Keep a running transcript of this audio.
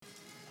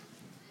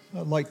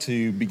I'd like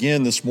to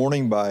begin this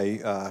morning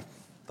by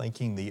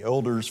thanking the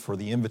elders for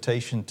the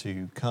invitation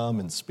to come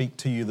and speak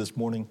to you this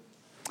morning.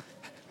 I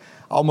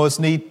almost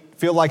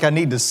feel like I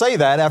need to say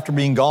that after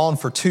being gone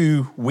for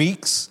 2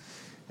 weeks.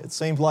 It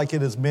seems like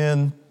it has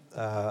been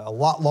a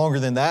lot longer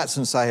than that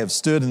since I have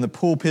stood in the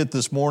pulpit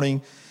this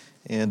morning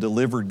and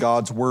delivered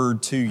God's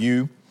word to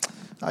you.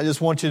 I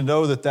just want you to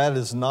know that that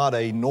is not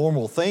a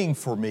normal thing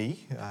for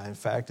me. In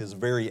fact, it's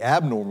very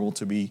abnormal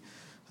to be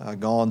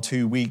gone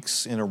 2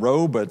 weeks in a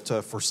row, but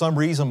for some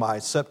reason my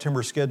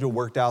September schedule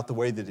worked out the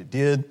way that it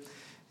did,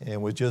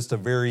 and was just a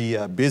very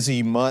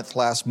busy month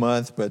last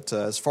month. But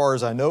as far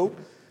as I know,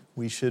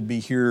 we should be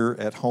here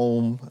at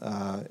home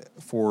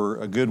for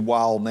a good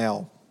while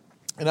now.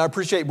 And I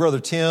appreciate Brother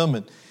Tim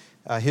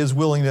and his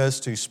willingness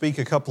to speak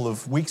a couple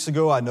of weeks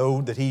ago. I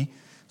know that he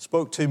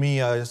spoke to me,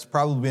 it's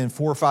probably been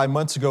 4 or 5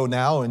 months ago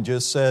now, and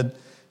just said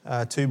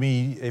to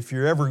me, if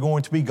you're ever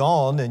going to be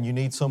gone and you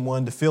need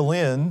someone to fill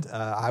in,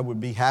 I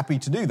would be happy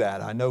to do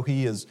that. I know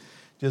he has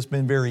just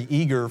been very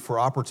eager for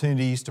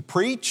opportunities to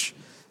preach,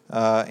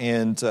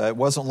 and it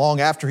wasn't long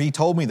after he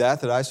told me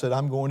that I said,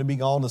 I'm going to be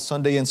gone this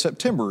Sunday in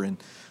September,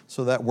 and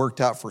so that worked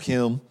out for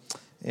him,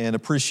 and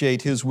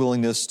appreciate his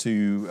willingness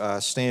to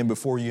stand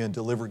before you and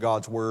deliver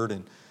God's word.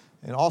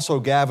 And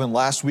also Gavin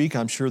last week,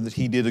 I'm sure that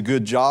he did a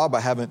good job. I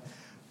haven't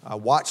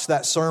watched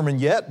that sermon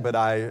yet, but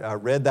I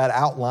read that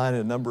outline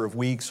a number of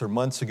weeks or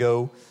months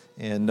ago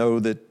and know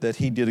that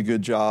he did a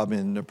good job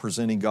in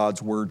presenting God's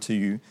word to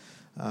you.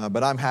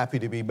 But I'm happy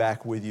to be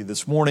back with you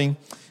this morning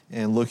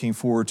and looking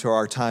forward to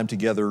our time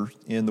together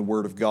in the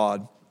Word of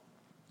God.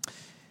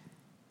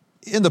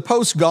 In the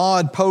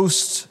post-God,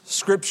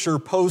 post-Scripture,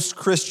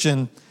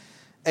 post-Christian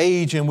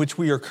age in which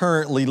we are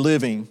currently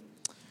living,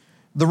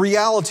 the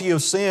reality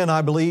of sin,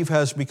 I believe,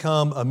 has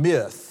become a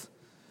myth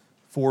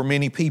for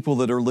many people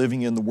that are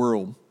living in the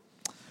world.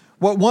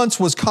 What once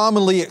was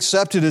commonly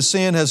accepted as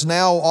sin has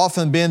now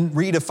often been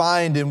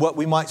redefined in what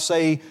we might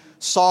say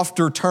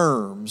softer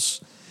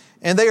terms.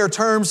 And they are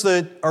terms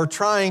that are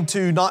trying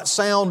to not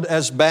sound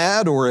as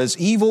bad or as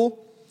evil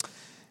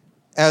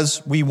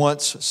as we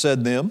once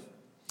said them.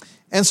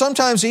 And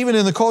sometimes even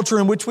in the culture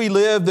in which we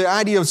live, the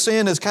idea of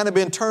sin has kind of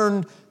been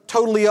turned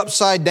totally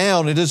upside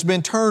down. It has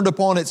been turned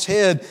upon its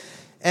head.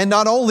 And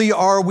not only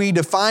are we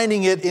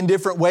defining it in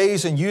different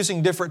ways and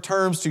using different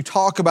terms to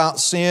talk about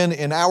sin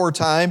in our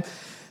time,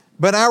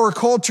 but our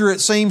culture,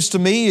 it seems to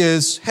me,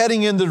 is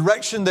heading in the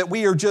direction that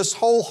we are just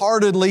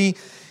wholeheartedly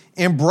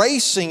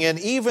embracing and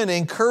even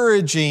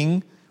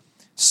encouraging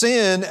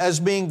sin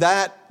as being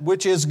that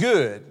which is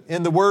good.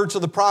 In the words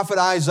of the prophet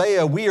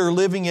Isaiah, we are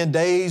living in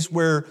days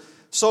where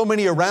so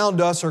many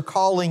around us are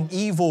calling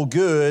evil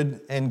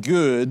good and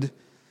good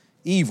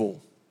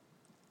evil.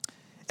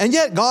 And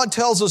yet God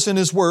tells us in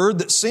His Word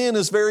that sin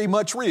is very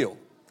much real.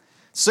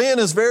 Sin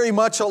is very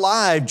much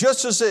alive,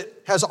 just as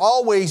it has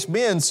always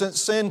been since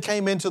sin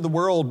came into the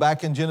world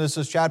back in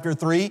Genesis chapter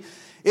 3.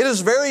 It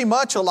is very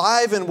much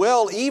alive and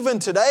well even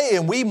today.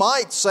 And we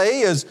might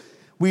say, as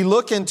we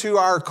look into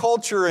our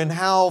culture and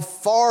how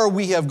far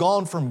we have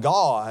gone from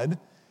God,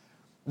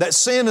 that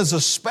sin is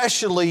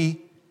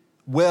especially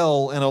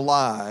well and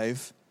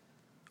alive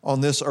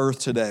on this earth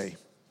today.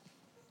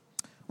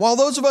 While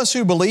those of us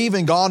who believe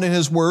in God and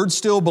His Word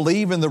still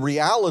believe in the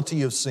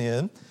reality of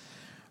sin,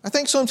 I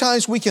think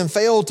sometimes we can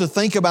fail to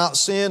think about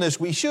sin as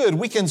we should.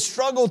 We can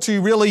struggle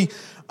to really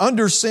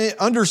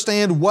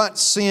understand what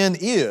sin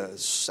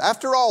is.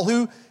 After all,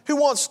 who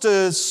wants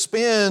to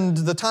spend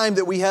the time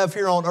that we have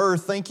here on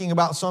earth thinking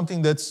about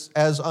something that's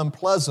as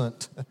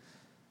unpleasant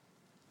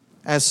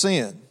as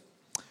sin?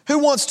 Who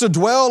wants to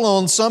dwell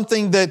on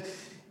something that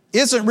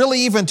isn't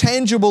really even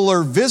tangible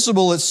or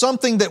visible? It's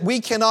something that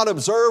we cannot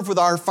observe with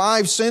our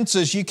 5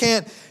 senses. You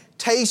can't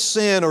taste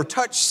sin or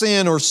touch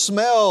sin or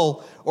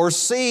smell or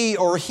see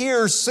or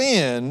hear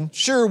sin.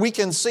 Sure, we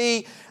can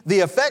see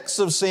the effects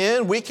of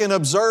sin. We can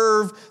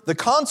observe the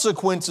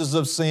consequences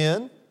of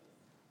sin.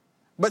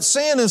 But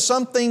sin is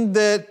something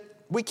that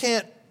we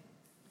can't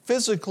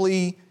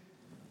physically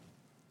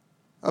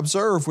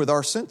observe with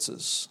our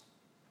senses.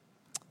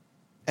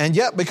 And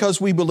yet,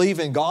 because we believe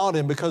in God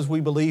and because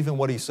we believe in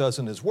what He says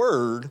in His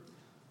Word,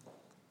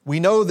 we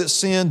know that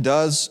sin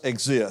does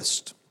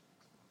exist.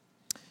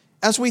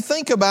 As we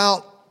think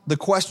about the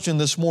question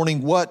this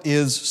morning, what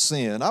is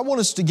sin? I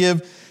want us to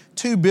give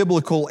 2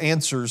 biblical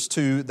answers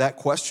to that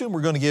question.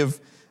 We're going to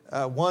give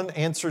one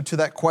answer to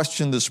that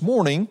question this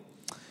morning,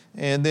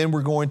 and then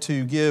we're going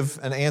to give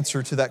an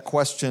answer to that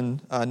question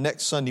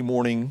next Sunday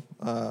morning,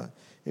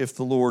 if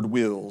the Lord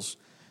wills.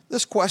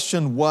 This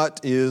question,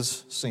 what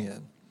is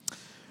sin?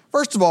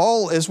 First of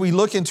all, as we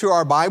look into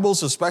our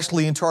Bibles,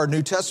 especially into our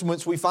New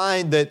Testaments, we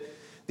find that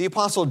the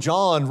Apostle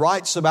John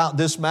writes about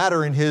this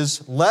matter in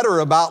his letter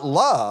about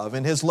love,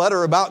 in his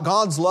letter about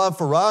God's love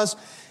for us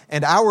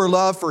and our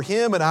love for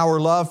Him and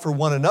our love for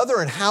one another,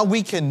 and how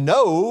we can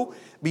know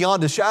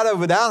beyond a shadow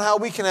of a doubt, how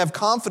we can have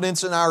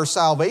confidence in our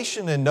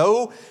salvation and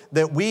know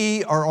that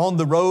we are on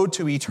the road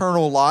to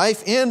eternal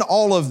life. In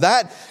all of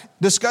that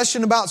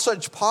discussion about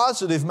such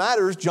positive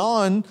matters,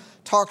 John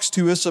talks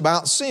to us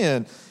about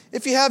sin.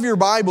 If you have your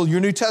Bible,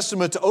 your New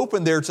Testament, to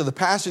open there to the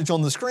passage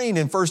on the screen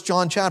in 1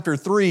 John chapter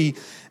 3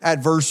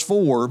 at verse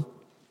 4.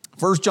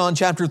 1 John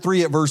chapter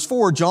 3 at verse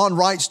 4, John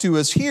writes to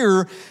us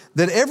here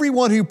that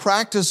everyone who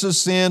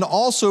practices sin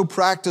also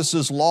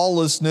practices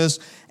lawlessness,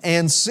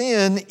 and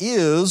sin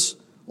is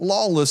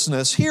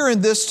lawlessness. Here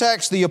in this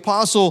text, the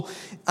apostle,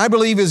 I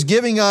believe, is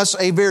giving us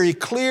a very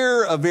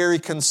clear, a very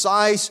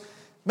concise,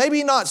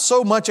 maybe not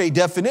so much a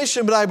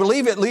definition, but I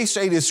believe at least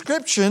a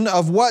description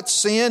of what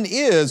sin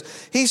is.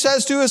 He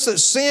says to us that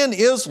sin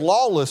is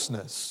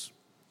lawlessness.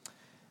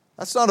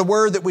 That's not a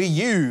word that we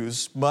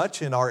use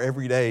much in our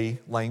everyday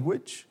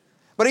language.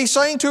 But he's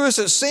saying to us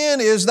that sin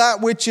is that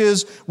which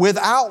is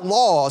without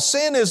law.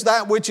 Sin is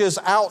that which is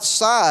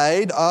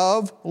outside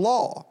of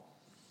law.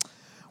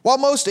 While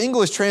most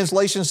English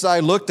translations that I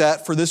looked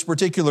at for this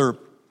particular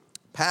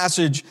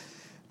passage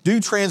do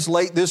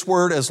translate this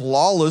word as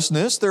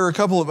lawlessness, there are a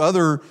couple of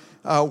other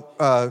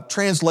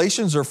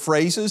translations or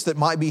phrases that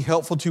might be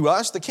helpful to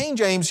us. The King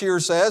James here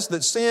says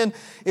that sin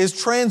is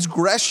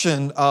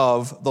transgression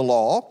of the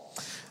law.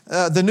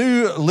 The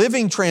New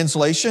Living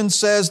Translation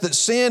says that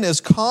sin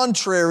is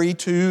contrary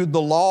to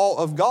the law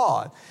of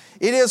God.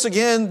 It is,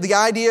 again, the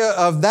idea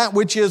of that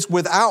which is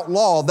without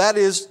law. That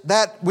is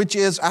that which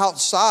is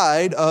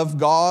outside of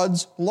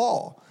God's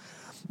law.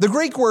 The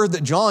Greek word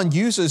that John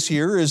uses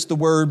here is the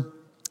word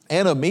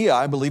anomia.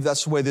 I believe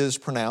that's the way that it's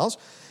pronounced.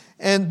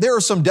 And there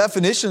are some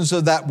definitions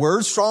of that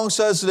word. Strong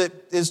says that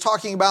it is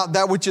talking about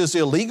that which is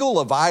illegal,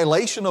 a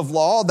violation of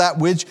law, that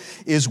which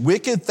is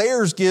wicked.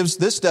 Thayer's gives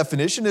this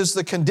definition as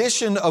the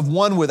condition of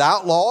one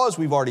without law, as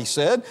we've already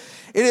said.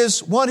 It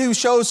is one who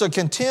shows a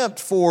contempt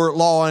for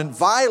law and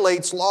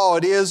violates law.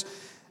 It is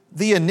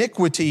the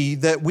iniquity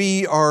that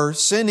we are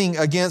sinning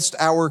against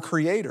our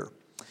Creator.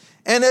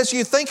 And as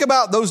you think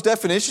about those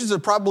definitions, there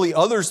are probably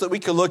others that we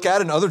could look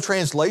at and other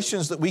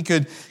translations that we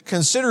could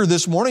consider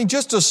this morning.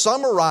 Just to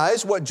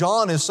summarize what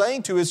John is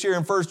saying to us here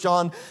in 1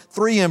 John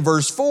 3 and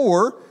verse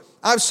 4,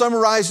 I've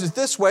summarized it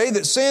this way,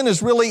 that sin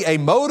is really a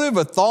motive,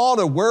 a thought,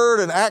 a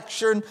word, an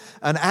action,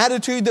 an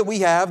attitude that we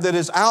have that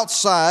is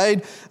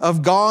outside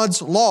of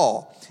God's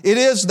law. It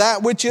is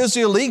that which is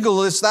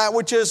illegal. It's that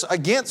which is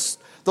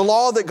against the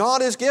law that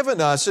God has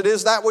given us. It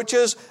is that which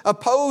is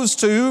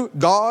opposed to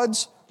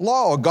God's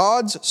law,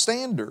 God's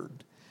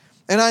standard.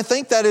 And I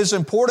think that is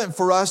important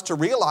for us to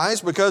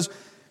realize, because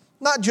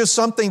not just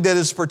something that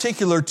is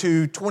particular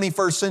to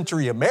 21st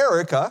century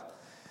America,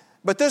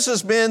 but this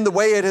has been the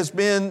way it has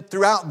been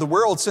throughout the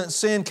world since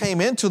sin came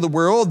into the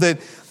world,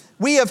 that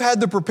we have had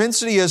the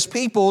propensity as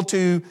people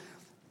to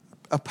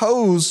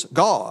oppose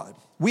God.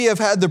 We have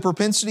had the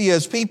propensity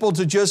as people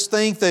to just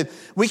think that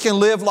we can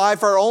live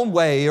life our own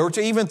way, or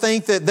to even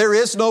think that there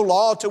is no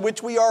law to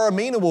which we are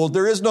amenable.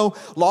 There is no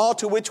law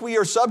to which we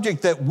are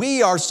subject, that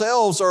we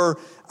ourselves are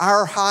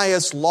our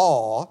highest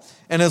law.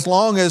 And as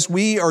long as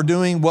we are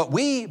doing what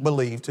we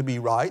believe to be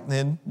right,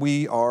 then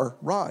we are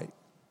right.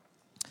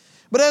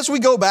 But as we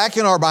go back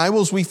in our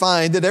Bibles, we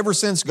find that ever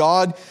since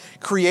God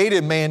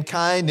created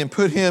mankind and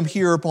put him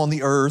here upon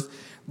the earth,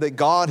 that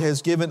God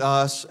has given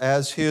us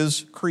as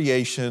his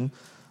creation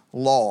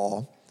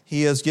law.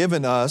 He has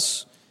given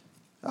us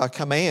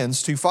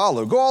commands to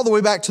follow. Go all the way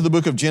back to the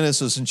book of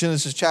Genesis, in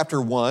Genesis chapter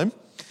 1.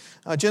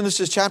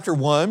 Genesis chapter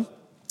 1.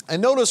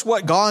 And notice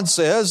what God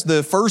says,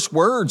 the first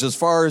words, as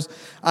far as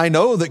I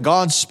know, that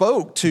God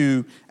spoke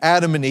to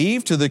Adam and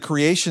Eve, to the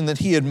creation that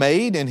he had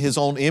made in his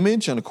own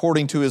image and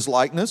according to his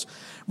likeness.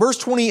 Verse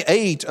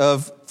 28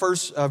 of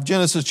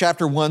Genesis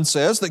chapter 1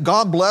 says that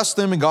God blessed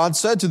them, and God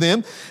said to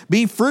them,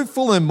 "Be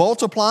fruitful and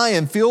multiply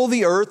and fill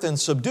the earth and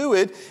subdue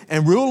it,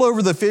 and rule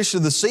over the fish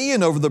of the sea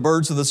and over the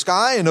birds of the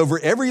sky and over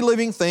every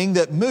living thing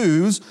that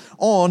moves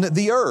on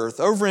the earth."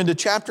 Over into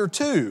chapter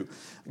 2.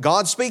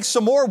 God speaks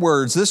some more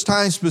words, this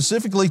time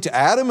specifically to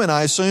Adam, and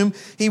I assume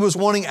he was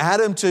wanting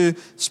Adam to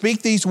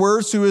speak these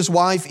words to his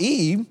wife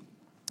Eve.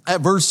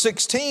 At verse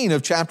 16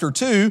 of chapter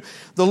 2,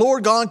 the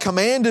Lord God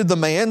commanded the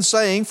man,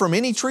 saying, "From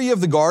any tree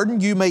of the garden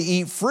you may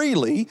eat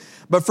freely,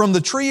 but from the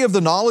tree of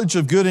the knowledge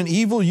of good and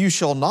evil you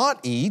shall not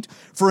eat,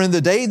 for in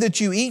the day that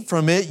you eat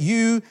from it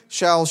you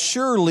shall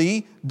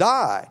surely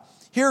die."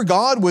 Here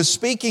God was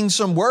speaking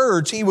some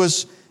words. He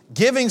was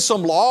giving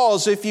some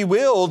laws, if you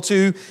will,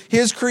 to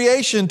his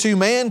creation, to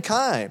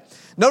mankind.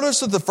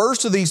 Notice that the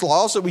first of these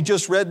laws that we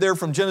just read there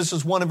from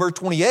Genesis 1 and verse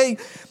 28,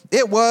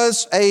 it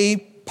was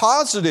a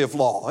positive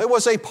law. It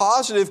was a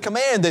positive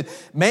command that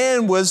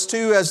man was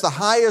to, as the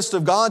highest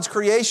of God's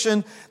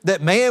creation,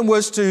 that man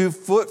was to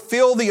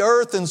fill the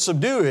earth and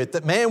subdue it,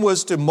 that man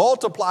was to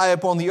multiply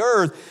upon the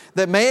earth,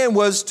 that man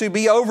was to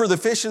be over the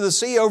fish of the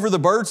sea, over the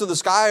birds of the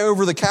sky,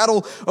 over the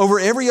cattle, over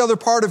every other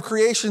part of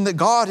creation that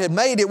God had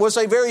made. It was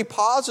a very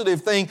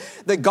positive thing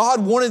that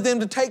God wanted them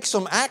to take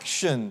some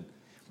action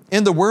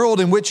in the world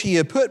in which he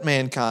had put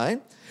mankind.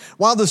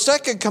 While the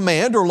second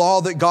command or law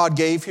that God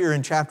gave here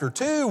in chapter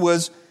 2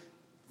 was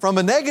from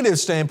a negative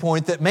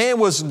standpoint, that man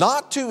was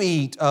not to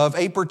eat of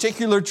a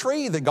particular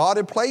tree that God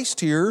had placed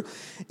here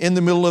in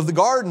the middle of the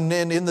garden.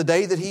 And in the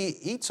day that he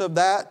eats of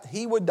that,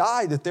 he would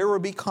die, that there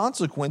would be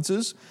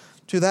consequences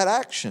to that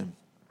action.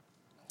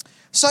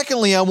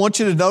 Secondly, I want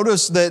you to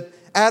notice that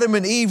Adam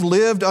and Eve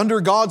lived under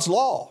God's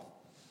law.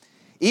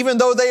 Even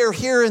though they are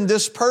here in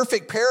this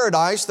perfect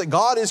paradise that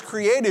God has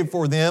created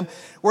for them,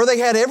 where they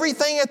had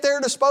everything at their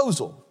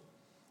disposal.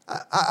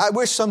 I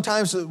wish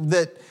sometimes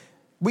that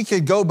we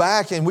could go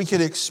back and we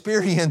could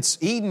experience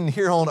Eden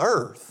here on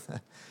earth.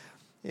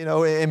 You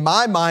know, in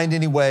my mind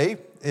anyway,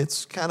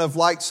 it's kind of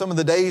like some of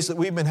the days that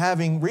we've been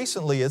having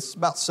recently. It's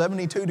about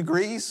 72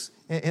 degrees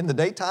in the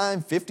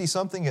daytime,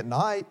 50-something at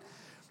night.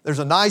 There's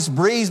a nice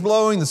breeze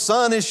blowing, the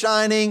sun is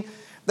shining.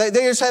 They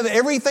just have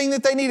everything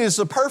that they need. It's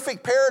a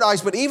perfect paradise.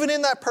 But even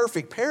in that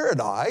perfect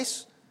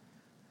paradise,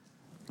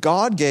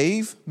 God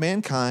gave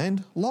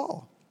mankind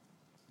law.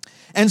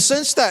 And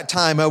since that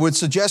time, I would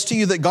suggest to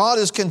you that God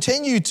has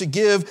continued to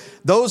give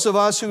those of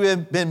us who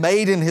have been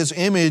made in His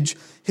image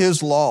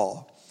His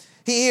law.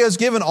 He has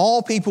given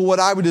all people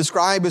what I would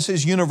describe as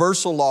His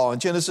universal law. In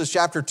Genesis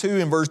chapter 2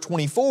 and verse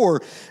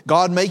 24,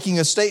 God making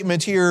a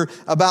statement here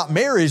about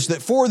marriage,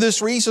 that for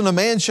this reason a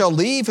man shall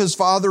leave his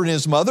father and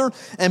his mother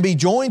and be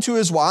joined to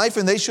his wife,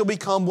 and they shall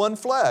become one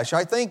flesh.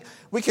 I think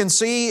we can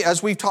see,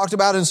 as we've talked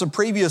about in some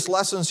previous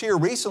lessons here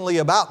recently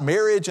about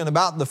marriage and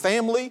about the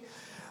family,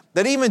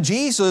 that even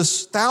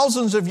Jesus,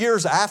 thousands of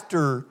years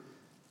after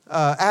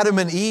Adam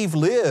and Eve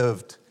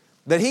lived,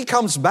 that He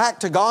comes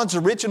back to God's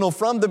original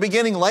from the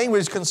beginning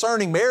language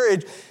concerning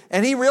marriage.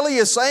 And He really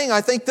is saying,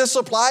 I think this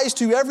applies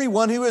to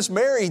everyone who is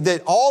married,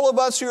 that all of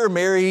us who are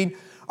married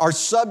are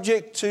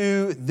subject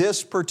to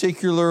this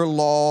particular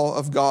law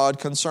of God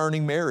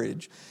concerning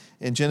marriage.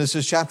 In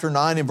Genesis chapter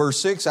 9 and verse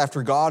 6,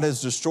 after God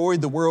has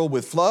destroyed the world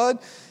with flood,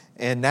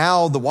 and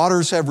now the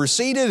waters have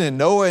receded, and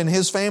Noah and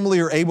his family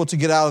are able to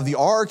get out of the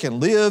ark and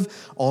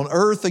live on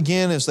earth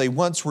again as they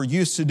once were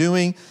used to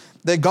doing,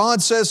 that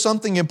God says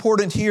something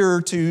important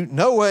here to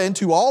Noah and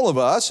to all of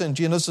us in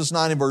Genesis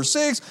 9 and verse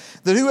 6,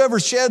 that whoever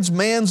sheds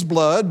man's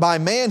blood, by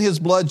man his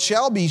blood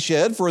shall be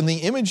shed, for in the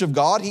image of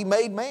God He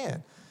made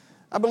man.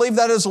 I believe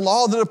that is a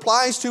law that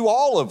applies to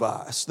all of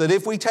us, that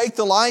if we take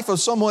the life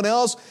of someone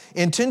else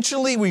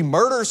intentionally, we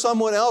murder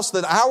someone else,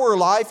 that our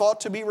life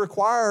ought to be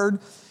required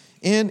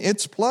in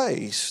its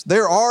place.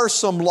 There are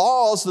some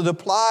laws that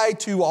apply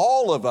to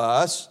all of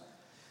us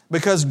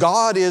because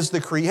God is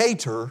the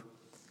Creator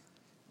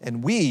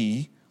and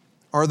we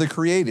are the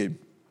created.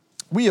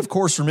 We, of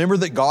course, remember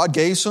that God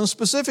gave some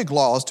specific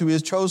laws to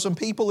His chosen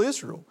people,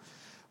 Israel.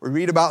 We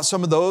read about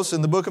some of those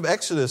in the book of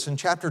Exodus in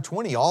chapter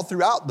 20, all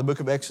throughout the book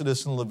of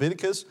Exodus and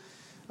Leviticus,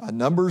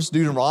 Numbers,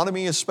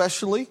 Deuteronomy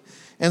especially,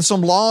 and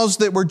some laws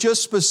that were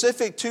just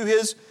specific to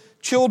His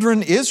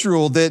children,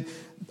 Israel, that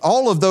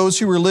all of those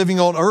who were living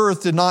on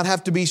earth did not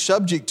have to be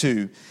subject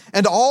to.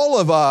 And all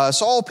of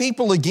us, all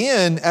people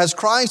again, as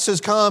Christ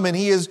has come and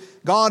He is,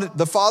 God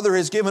the Father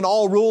has given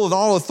all rule and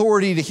all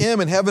authority to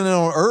Him in heaven and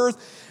on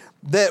earth,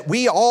 that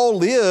we all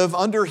live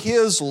under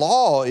His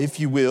law, if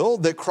you will,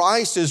 that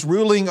Christ is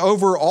ruling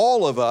over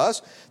all of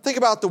us. Think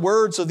about the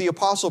words of the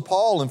Apostle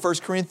Paul in 1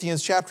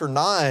 Corinthians chapter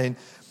 9,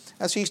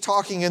 as he's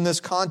talking in this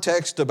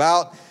context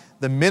about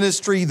the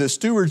ministry, the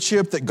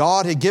stewardship that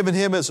God had given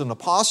him as an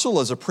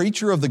apostle, as a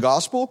preacher of the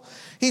gospel.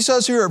 He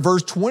says here at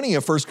verse 20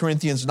 of 1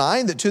 Corinthians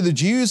 9, that to the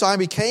Jews I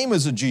became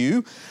as a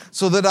Jew,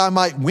 so that I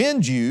might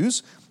win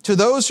Jews. To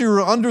those who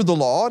are under the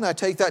law, and I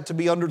take that to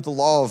be under the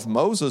law of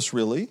Moses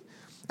really,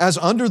 as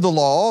under the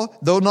law,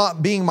 though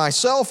not being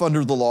myself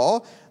under the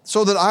law,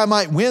 so that I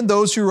might win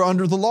those who are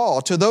under the law.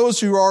 To those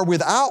who are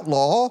without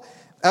law,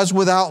 as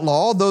without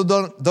law,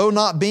 though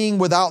not being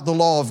without the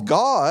law of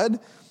God,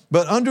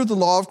 but under the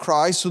law of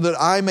Christ, so that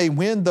I may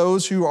win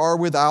those who are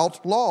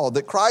without law.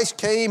 That Christ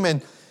came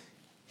and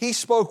He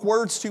spoke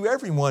words to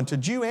everyone, to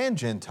Jew and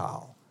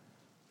Gentile.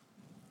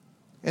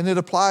 And it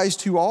applies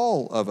to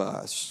all of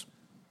us.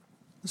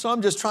 So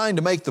I'm just trying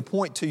to make the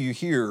point to you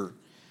here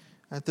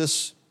at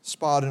this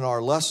spot in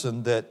our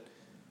lesson that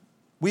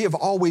we have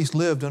always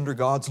lived under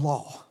God's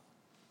law.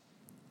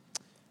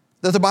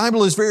 That the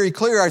Bible is very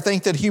clear, I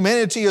think, that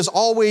humanity has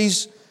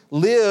always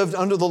lived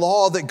under the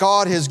law that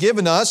God has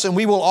given us, and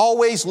we will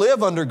always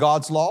live under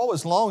God's law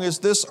as long as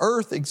this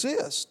earth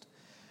exists.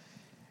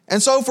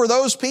 And so for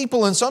those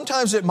people, and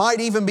sometimes it might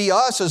even be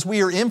us as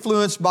we are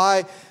influenced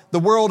by the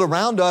world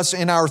around us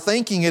in our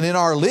thinking and in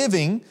our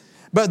living,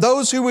 but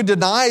those who would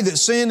deny that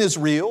sin is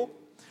real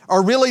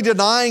are really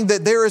denying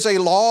that there is a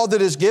law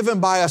that is given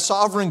by a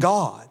sovereign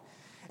God.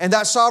 And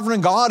that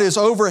sovereign God is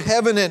over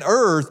heaven and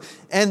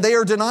earth, and they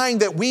are denying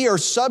that we are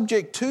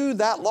subject to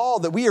that law,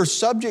 that we are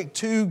subject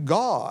to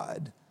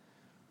God.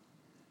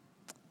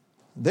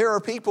 There are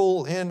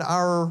people in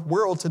our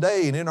world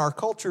today and in our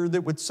culture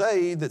that would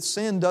say that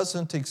sin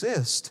doesn't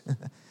exist.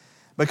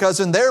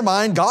 Because in their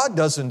mind, God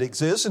doesn't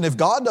exist. And if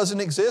God doesn't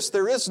exist,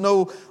 there is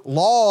no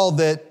law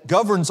that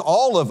governs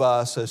all of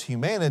us as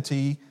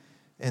humanity.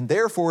 And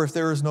therefore, if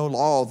there is no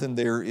law, then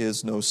there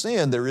is no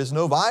sin. There is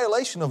no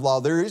violation of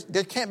law.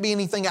 There can't be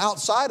anything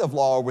outside of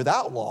law or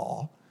without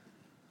law,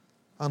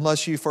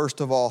 unless you first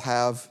of all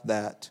have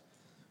that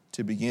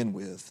to begin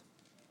with.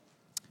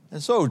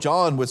 And so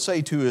John would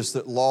say to us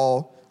that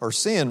law, or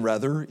sin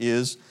rather,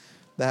 is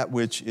that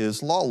which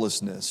is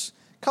lawlessness.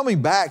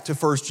 Coming back to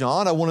 1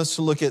 John, I want us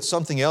to look at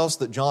something else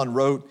that John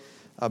wrote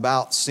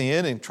about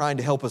sin and trying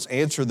to help us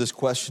answer this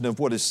question of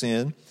what is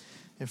sin.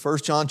 In 1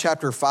 John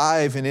chapter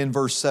 5 and in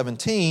verse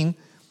 17,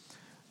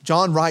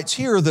 John writes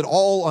here that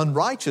all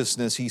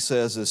unrighteousness, he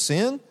says, is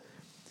sin,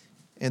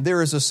 and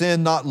there is a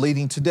sin not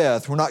leading to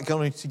death. We're not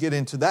going to get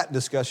into that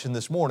discussion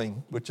this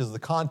morning, which is the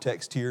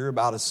context here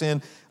about a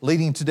sin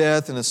leading to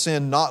death and a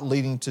sin not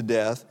leading to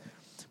death.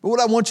 But what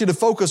I want you to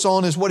focus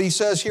on is what he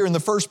says here in the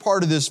first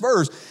part of this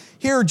verse.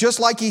 Here, just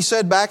like he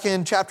said back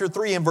in chapter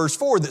 3 and verse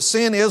 4, that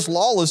sin is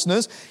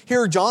lawlessness,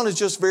 here John is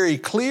just very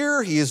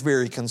clear. He is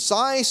very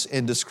concise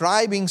in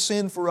describing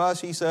sin for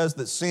us. He says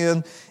that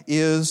sin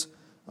is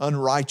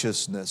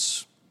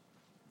unrighteousness.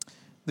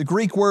 The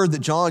Greek word that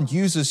John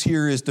uses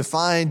here is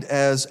defined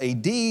as a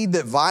deed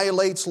that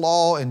violates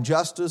law and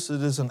justice.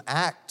 It is an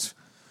act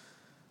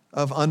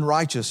of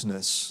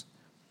unrighteousness.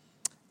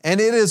 And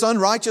it is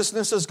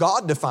unrighteousness as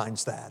God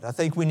defines that. I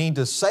think we need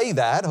to say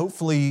that.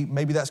 Hopefully,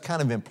 maybe that's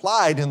kind of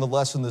implied in the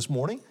lesson this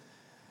morning.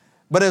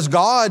 But as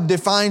God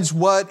defines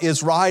what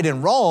is right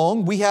and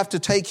wrong, we have to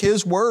take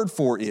His word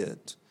for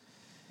it.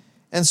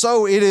 And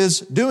so it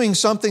is doing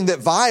something that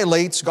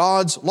violates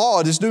God's law.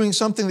 It is doing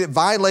something that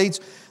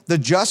violates the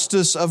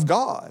justice of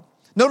God.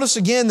 Notice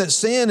again that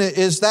sin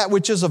is that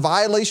which is a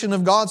violation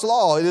of God's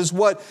law. It is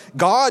what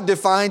God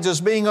defines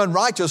as being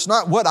unrighteous,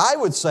 not what I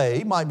would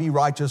say might be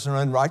righteous or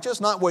unrighteous,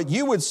 not what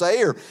you would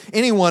say or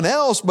anyone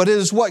else, but it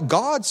is what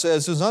God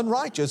says is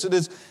unrighteous. It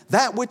is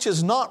that which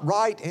is not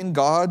right in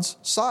God's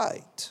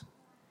sight.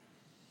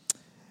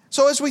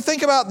 So as we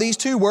think about these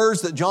two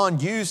words that John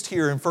used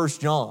here in 1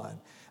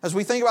 John, as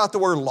we think about the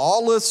word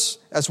lawless,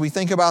 as we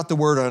think about the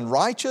word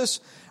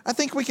unrighteous, I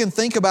think we can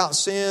think about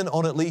sin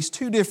on at least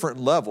two different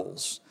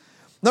levels.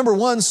 Number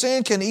one,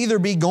 sin can either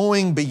be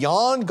going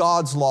beyond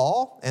God's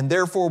law, and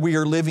therefore we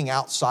are living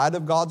outside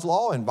of God's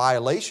law in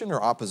violation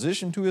or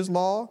opposition to His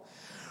law,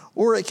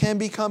 or it can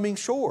be coming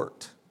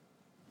short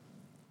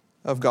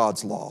of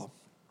God's law.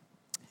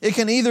 It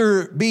can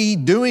either be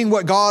doing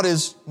what God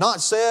has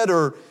not said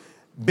or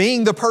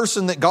being the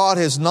person that God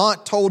has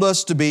not told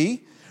us to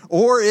be,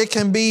 or it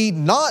can be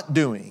not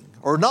doing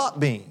or not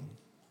being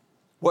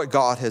what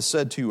God has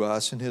said to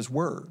us in His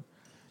Word.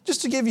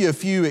 Just to give you a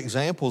few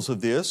examples of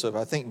this, of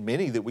I think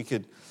many that we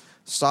could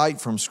cite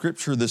from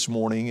Scripture this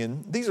morning,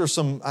 and these are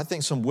some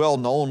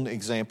well-known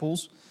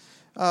examples.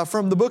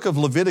 From the book of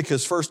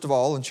Leviticus, first of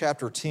all, in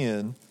chapter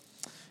 10.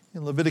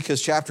 In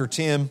Leviticus chapter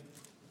 10,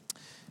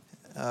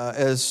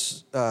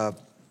 as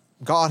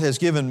God has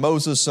given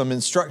Moses some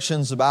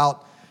instructions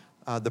about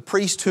the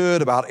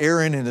priesthood, about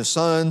Aaron and his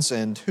sons,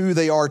 and who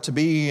they are to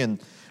be, and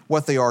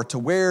what they are to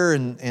wear,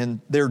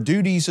 and their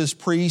duties as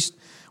priests.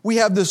 We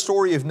have this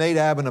story of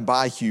Nadab and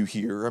Abihu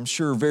here, I'm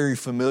sure very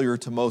familiar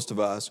to most of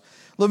us.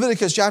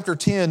 Leviticus chapter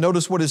 10,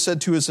 notice what is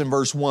said to us in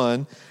verse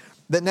 1,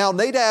 that now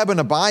Nadab and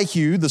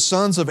Abihu, the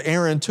sons of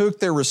Aaron, took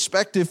their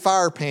respective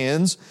fire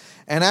pans,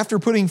 and after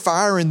putting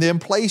fire in them,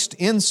 placed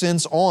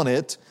incense on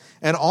it,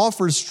 and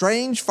offered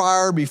strange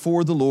fire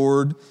before the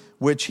Lord,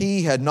 which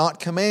He had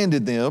not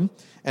commanded them.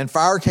 And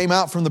fire came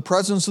out from the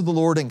presence of the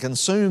Lord and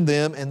consumed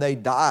them, and they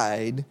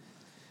died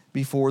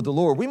before the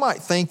Lord. We might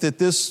think that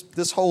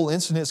this whole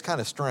incident is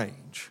kind of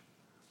strange.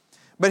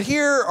 But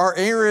here are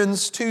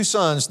Aaron's two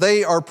sons.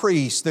 They are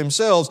priests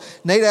themselves,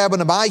 Nadab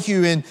and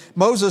Abihu, and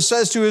Moses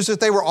says to us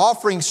that they were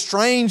offering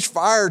strange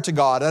fire to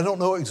God. I don't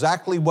know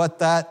exactly what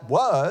that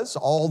was,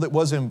 all that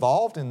was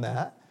involved in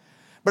that.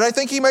 But I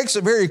think he makes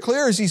it very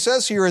clear, as he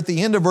says here at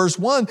the end of verse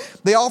 1,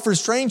 they offered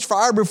strange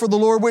fire before the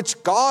Lord,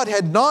 which God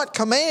had not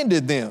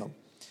commanded them.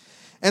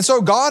 And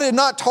so God had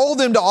not told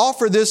them to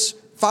offer this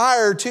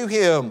fire to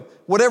Him,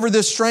 whatever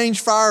this strange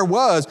fire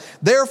was.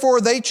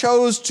 Therefore, they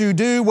chose to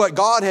do what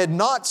God had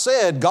not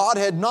said. God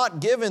had not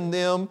given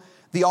them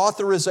the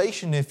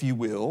authorization, if you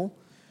will,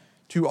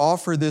 to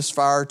offer this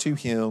fire to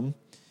Him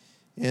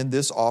in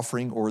this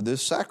offering or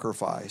this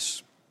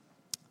sacrifice.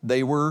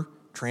 They were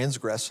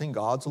transgressing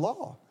God's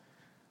law.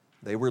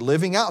 They were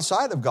living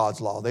outside of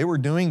God's law. They were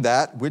doing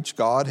that which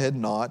God had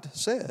not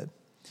said.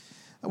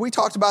 We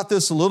talked about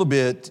this a little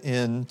bit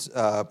in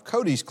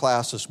Cody's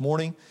class this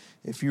morning.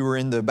 If you were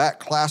in the back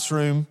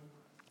classroom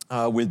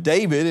with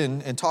David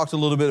and talked a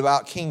little bit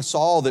about King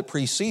Saul that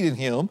preceded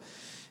him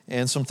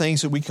and some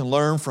things that we can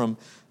learn from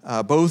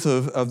both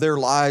of their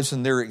lives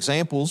and their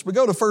examples. But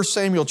go to 1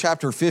 Samuel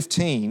chapter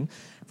 15.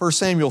 1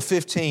 Samuel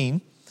 15.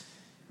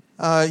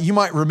 You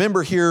might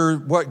remember here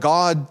what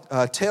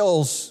God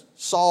tells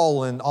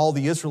Saul and all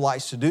the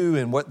Israelites to do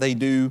and what they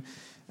do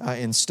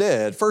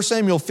instead. 1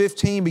 Samuel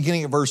 15,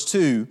 beginning at verse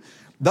 2.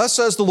 Thus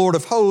says the Lord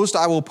of hosts,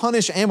 I will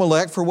punish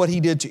Amalek for what he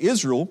did to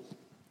Israel,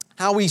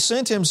 how he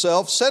set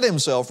himself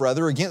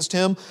against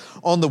him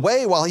on the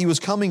way while he was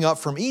coming up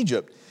from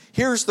Egypt.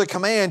 Here's the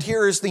command,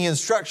 here is the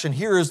instruction,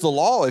 here is the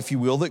law, if you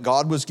will, that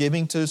God was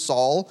giving to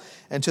Saul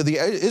and to the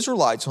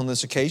Israelites on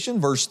this occasion.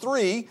 Verse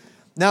 3,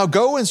 now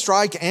go and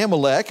strike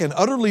Amalek and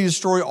utterly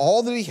destroy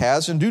all that he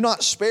has, and do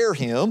not spare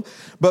him,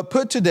 but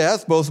put to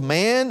death both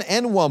man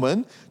and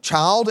woman,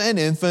 child and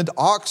infant,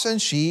 ox and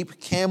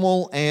sheep,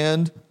 camel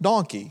and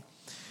donkey.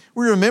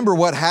 We remember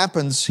what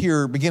happens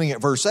here beginning at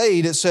verse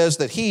 8. It says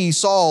that he,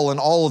 Saul, and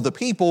all of the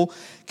people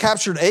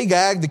captured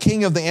Agag, the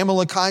king of the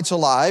Amalekites,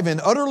 alive and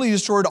utterly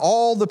destroyed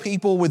all the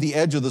people with the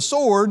edge of the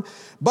sword.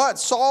 But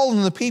Saul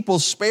and the people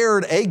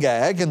spared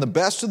Agag and the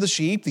best of the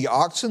sheep, the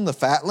oxen, the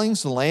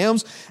fatlings, the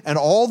lambs, and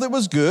all that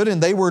was good,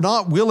 and they were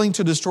not willing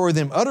to destroy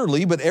them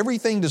utterly, but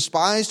everything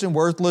despised and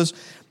worthless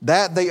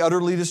that they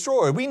utterly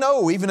destroyed. We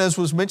know, even as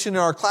was mentioned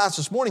in our class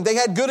this morning, they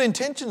had good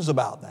intentions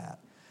about that.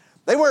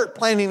 They weren't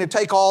planning to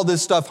take all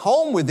this stuff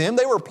home with them.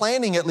 They were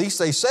planning, at least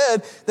they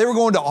said, they were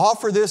going to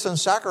offer this in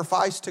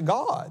sacrifice to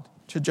God,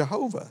 to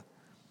Jehovah.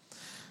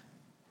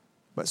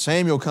 But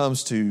Samuel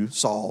comes to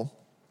Saul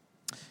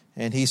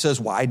and he says,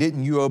 why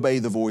didn't you obey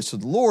the voice of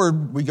the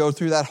Lord? We go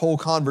through that whole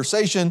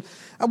conversation.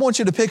 I want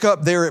you to pick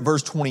up there at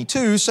verse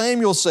 22.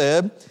 Samuel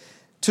said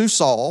to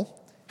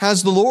Saul,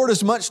 has the Lord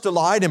as much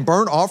delight in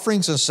burnt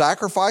offerings and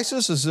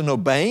sacrifices as in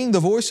obeying the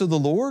voice of the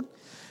Lord?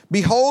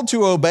 Behold,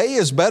 to obey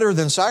is better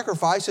than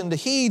sacrifice, and to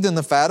heed than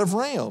the fat of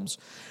rams.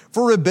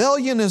 For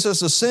rebellion is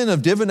as a sin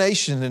of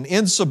divination, and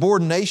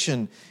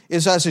insubordination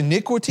is as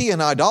iniquity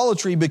and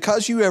idolatry.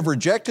 Because you have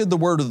rejected the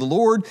word of the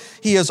Lord,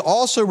 he has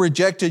also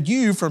rejected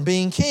you from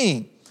being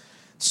king.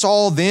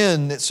 Saul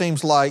then, it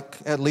seems like,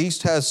 at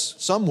least has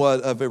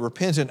somewhat of a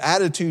repentant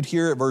attitude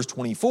here at verse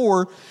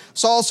 24.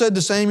 Saul said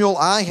to Samuel,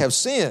 I have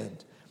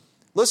sinned.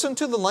 Listen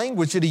to the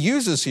language that he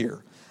uses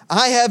here.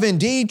 I have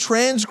indeed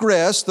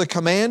transgressed the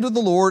command of the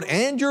Lord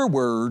and your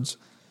words,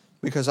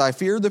 because I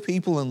fear the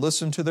people and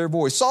listen to their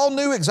voice. Saul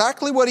knew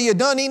exactly what he had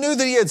done. He knew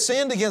that he had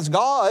sinned against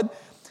God,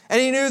 and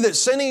he knew that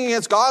sinning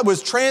against God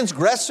was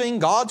transgressing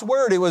God's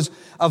word. It was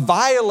a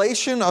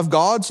violation of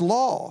God's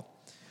law.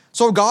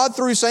 So God,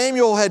 through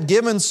Samuel, had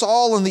given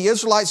Saul and the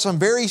Israelites some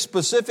very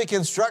specific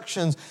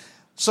instructions,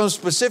 some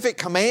specific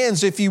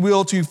commands, if you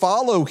will, to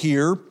follow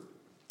here.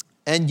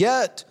 And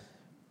yet,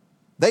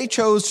 they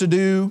chose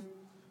to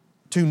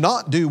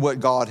not do what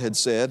God had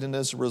said, and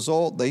as a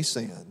result, they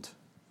sinned.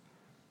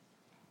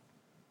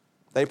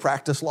 They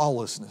practiced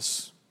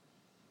lawlessness.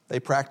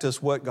 They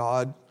practiced what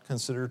God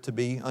considered to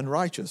be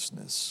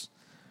unrighteousness.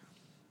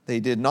 They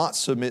did not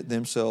submit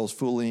themselves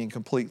fully and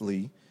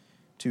completely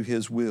to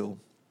his will.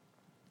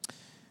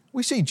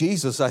 We see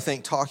Jesus, I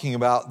think, talking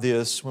about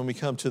this when we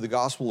come to the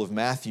Gospel of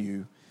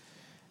Matthew,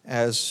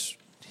 as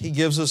he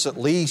gives us at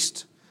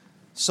least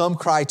some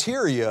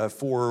criteria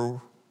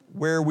for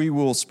where we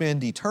will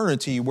spend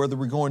eternity, whether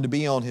we're going to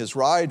be on his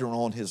right or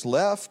on his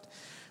left,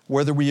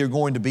 whether we are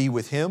going to be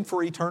with him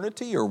for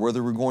eternity or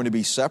whether we're going to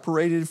be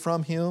separated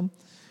from him.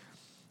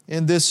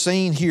 In this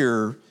scene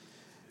here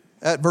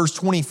at verse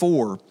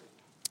 24,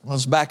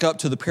 let's back up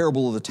to the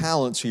parable of the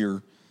talents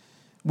here.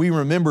 We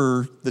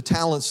remember the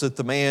talents that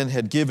the man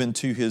had given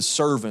to his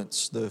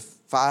servants, the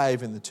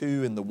 5 and the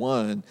 2 and the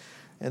 1.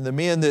 And the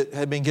men that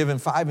had been given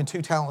 5 and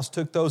 2 talents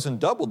took those and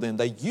doubled them.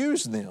 They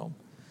used them,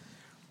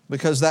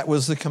 because that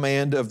was the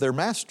command of their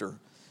master.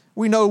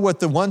 We know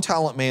what the 1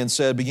 talent man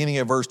said beginning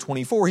at verse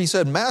 24. He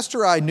said,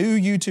 Master, I knew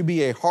you to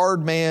be a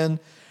hard man,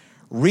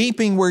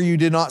 reaping where you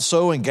did not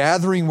sow and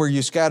gathering where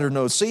you scattered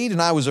no seed.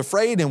 And I was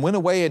afraid and went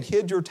away and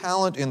hid your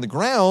talent in the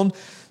ground.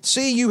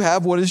 See, you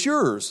have what is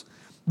yours.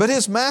 But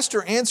his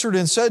master answered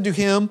and said to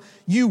him,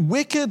 you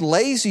wicked,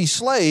 lazy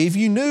slave,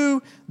 you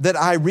knew that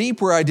I reap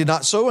where I did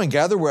not sow and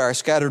gather where I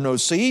scatter no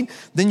seed.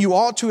 Then you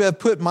ought to have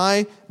put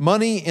my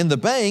money in the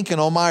bank, and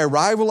on my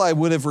arrival I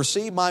would have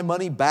received my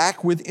money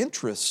back with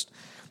interest.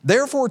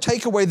 Therefore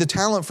take away the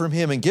talent from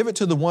him and give it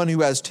to the one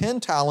who has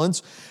 10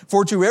 talents.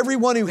 For to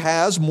everyone who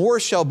has, more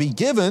shall be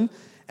given,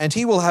 and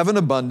he will have an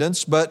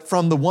abundance. But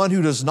from the one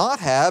who does not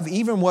have,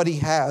 even what he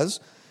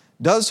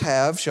does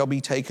have, shall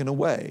be taken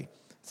away.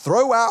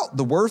 Throw out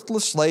the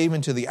worthless slave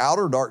into the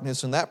outer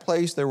darkness. In that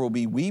place there will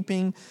be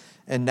weeping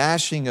and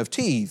gnashing of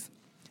teeth.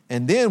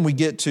 And then we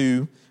get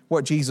to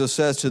what Jesus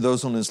says to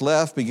those on his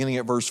left, beginning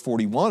at verse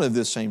 41 of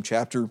this same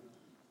chapter.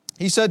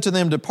 He said to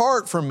them,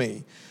 depart from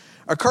me,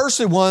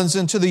 accursed ones,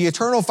 into the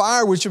eternal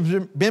fire which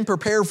has been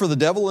prepared for the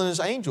devil and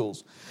his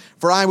angels.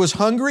 For I was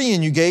hungry,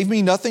 and you gave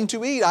me nothing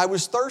to eat. I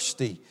was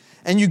thirsty,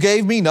 and you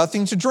gave me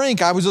nothing to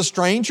drink. I was a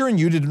stranger, and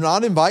you did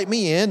not invite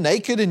me in,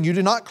 naked, and you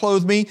did not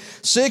clothe me,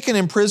 sick and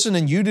in prison,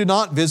 and you did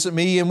not visit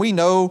me. And we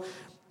know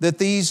that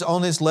these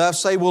on his left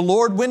say, well,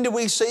 Lord, when did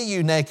we see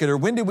you naked? Or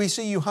when did we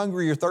see you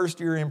hungry or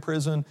thirsty or in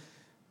prison?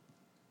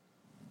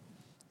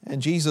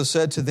 And Jesus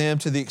said to them,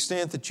 to the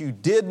extent that you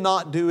did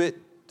not do it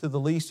to the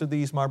least of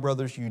these, my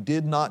brothers, you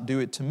did not do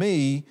it to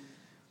me.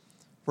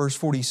 Verse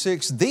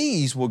 46,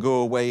 these will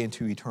go away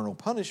into eternal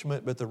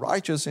punishment, but the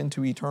righteous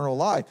into eternal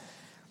life.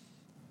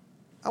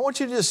 I want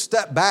you to just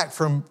step back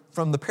from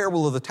the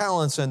parable of the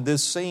talents and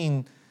this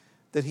scene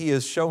that he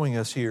is showing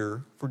us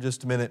here for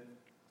just a minute,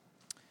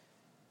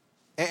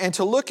 and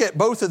to look at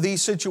both of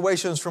these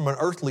situations from an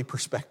earthly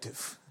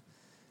perspective.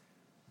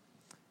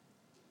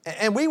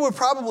 And we would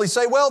probably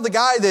say, well, the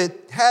guy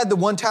that had the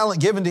 1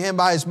 talent given to him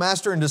by his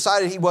master and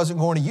decided he wasn't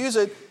going to use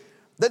it,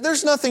 that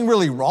there's nothing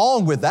really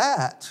wrong with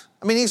that.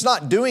 I mean, he's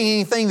not doing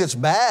anything that's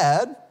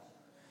bad.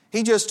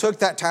 He just took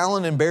that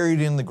talent and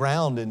buried it in the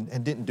ground and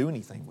didn't do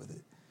anything with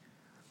it.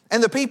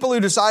 And the people who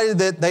decided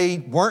that they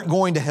weren't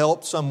going to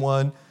help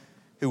someone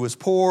who was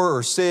poor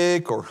or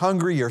sick or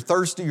hungry or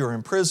thirsty or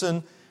in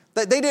prison,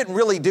 that they didn't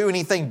really do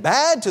anything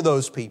bad to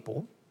those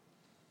people.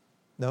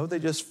 No, they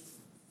just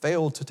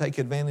failed to take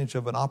advantage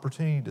of an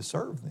opportunity to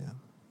serve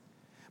them.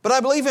 But I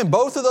believe in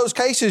both of those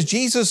cases,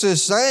 Jesus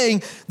is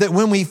saying that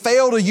when we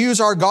fail to use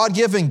our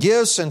God-given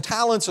gifts and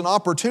talents and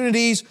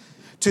opportunities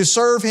to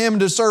serve Him,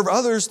 to serve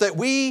others, that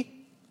we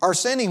are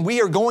sinning.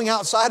 We are going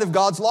outside of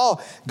God's law.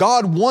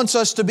 God wants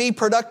us to be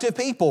productive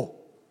people.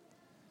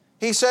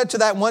 He said to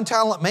that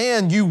one-talent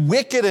man, "You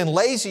wicked and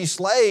lazy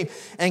slave,"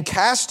 and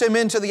cast him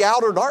into the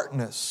outer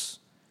darkness.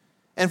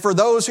 And for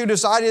those who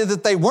decided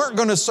that they weren't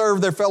going to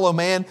serve their fellow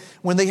man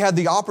when they had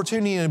the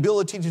opportunity and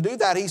ability to do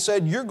that, He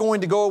said, "You're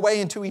going to go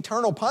away into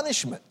eternal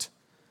punishment."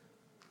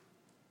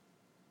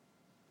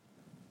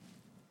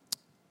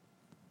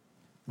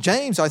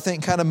 James, I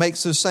think, kind of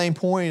makes the same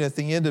point at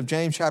the end of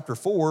James chapter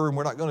 4, and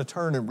we're not going to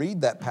turn and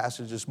read that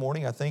passage this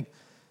morning. I think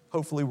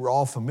hopefully we're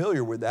all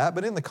familiar with that.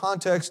 But in the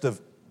context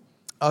of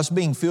us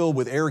being filled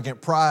with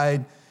arrogant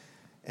pride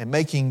and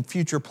making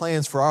future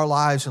plans for our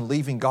lives and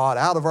leaving God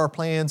out of our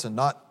plans and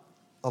not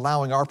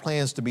allowing our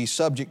plans to be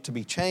subject to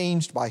be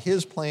changed by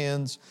His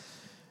plans,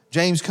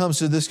 James comes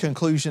to this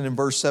conclusion in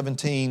verse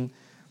 17,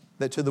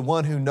 that to the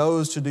one who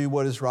knows to do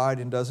what is right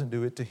and doesn't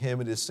do it, to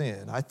him it is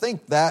sin. I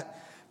think that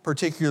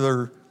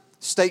particular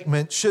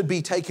statement should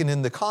be taken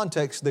in the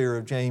context there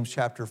of James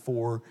chapter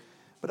 4,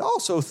 but I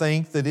also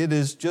think that it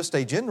is just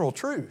a general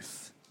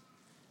truth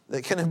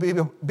that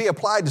can be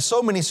applied to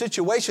so many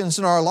situations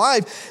in our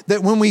life,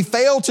 that when we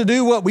fail to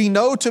do what we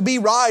know to be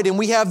right and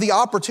we have the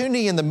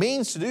opportunity and the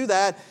means to do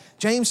that,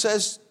 James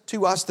says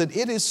to us that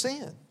it is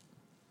sin.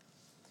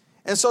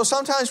 And so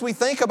sometimes we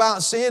think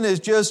about sin as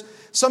just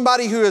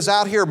somebody who is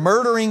out here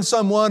murdering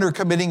someone or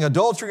committing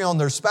adultery on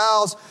their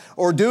spouse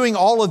or doing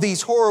all of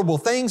these horrible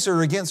things that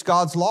are against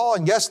God's law.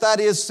 And yes, that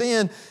is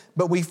sin,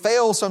 but we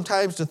fail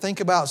sometimes to think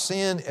about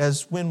sin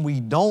as when we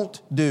don't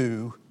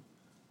do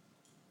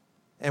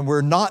and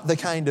we're not the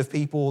kind of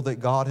people that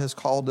God has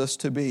called us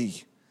to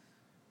be.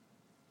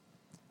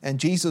 And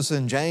Jesus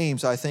and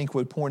James, I think,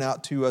 would point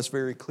out to us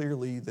very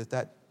clearly that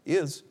that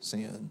is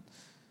sin.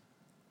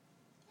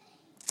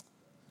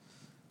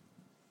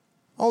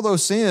 Although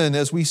sin,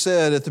 as we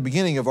said at the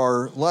beginning of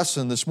our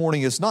lesson this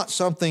morning, is not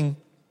something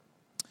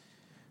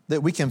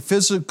that we can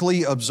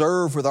physically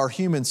observe with our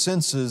human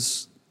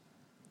senses,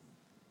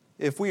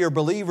 if we are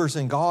believers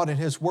in God and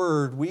His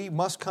Word, we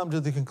must come to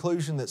the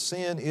conclusion that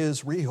sin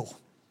is real.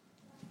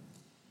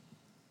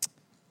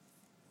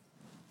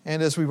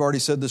 And as we've already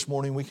said this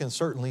morning, we can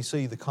certainly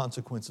see the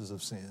consequences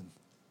of sin.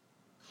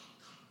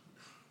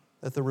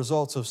 That the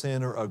results of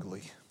sin are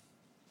ugly.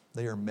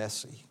 They are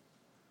messy.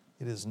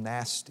 It is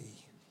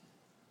nasty.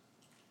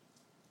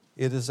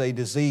 It is a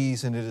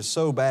disease, and it is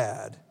so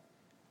bad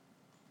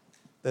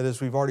that,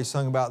 as we've already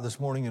sung about this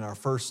morning in our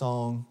first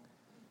song,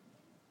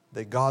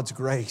 that God's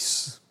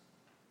grace,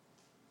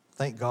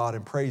 thank God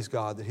and praise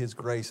God that His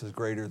grace is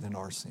greater than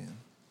our sin.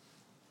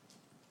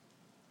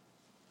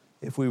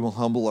 If we will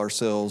humble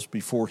ourselves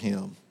before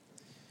Him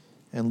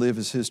and live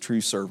as His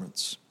true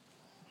servants.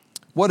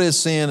 What is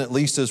sin, at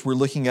least as we're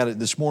looking at it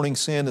this morning?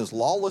 Sin is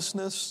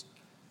lawlessness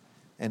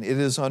and it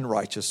is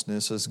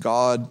unrighteousness, as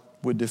God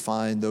would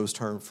define those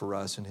terms for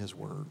us in His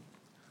Word.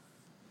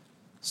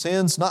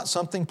 Sin's not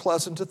something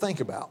pleasant to think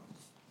about.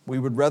 We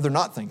would rather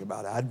not think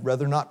about it. I'd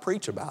rather not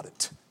preach about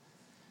it.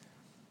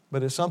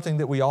 But it's something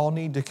that we all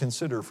need to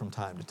consider from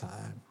time to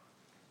time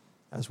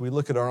as we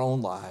look at our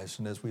own lives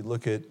and as we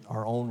look at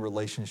our own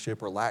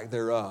relationship or lack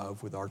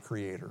thereof with our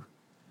Creator.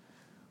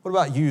 What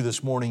about you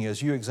this morning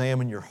as you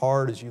examine your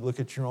heart, as you look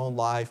at your own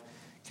life?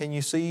 Can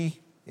you see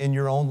in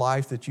your own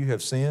life that you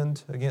have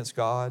sinned against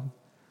God?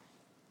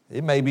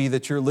 It may be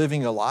that you're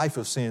living a life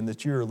of sin,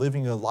 that you're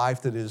living a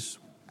life that is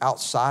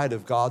outside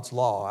of God's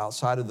law,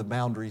 outside of the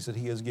boundaries that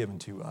He has given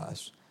to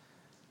us.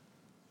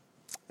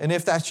 And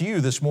if that's you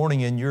this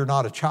morning and you're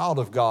not a child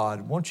of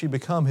God, won't you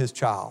become His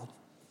child?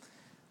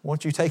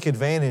 Won't you take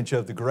advantage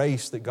of the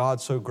grace that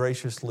God so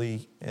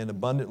graciously and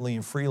abundantly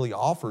and freely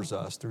offers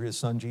us through His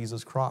Son,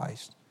 Jesus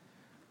Christ?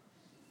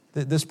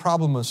 That this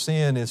problem of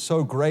sin is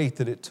so great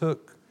that it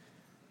took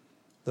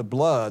the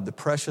blood, the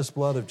precious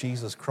blood of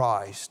Jesus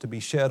Christ, to be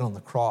shed on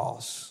the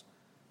cross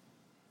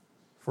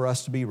for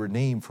us to be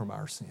redeemed from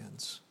our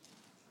sins.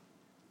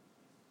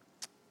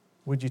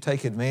 Would you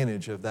take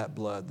advantage of that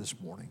blood this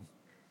morning?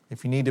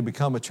 If you need to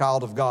become a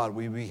child of God,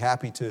 we'd be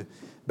happy to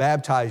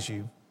baptize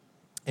you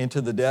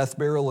into the death,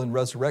 burial, and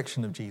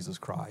resurrection of Jesus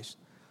Christ.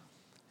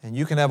 And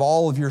you can have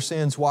all of your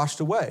sins washed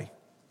away.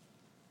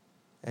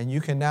 And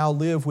you can now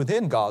live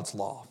within God's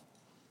law.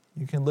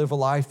 You can live a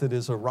life that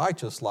is a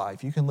righteous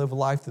life. You can live a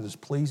life that is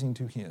pleasing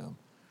to Him.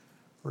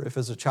 Or if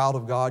as a child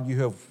of God you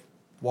have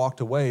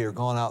walked away or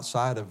gone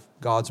outside of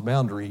God's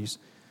boundaries,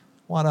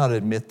 why not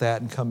admit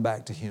that and come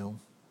back to Him?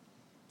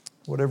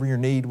 Whatever your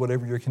need,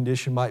 whatever your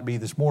condition might be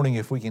this morning,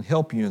 if we can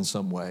help you in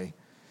some way,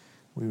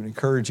 we would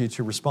encourage you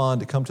to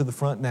respond, to come to the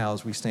front now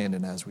as we stand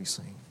and as we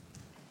sing.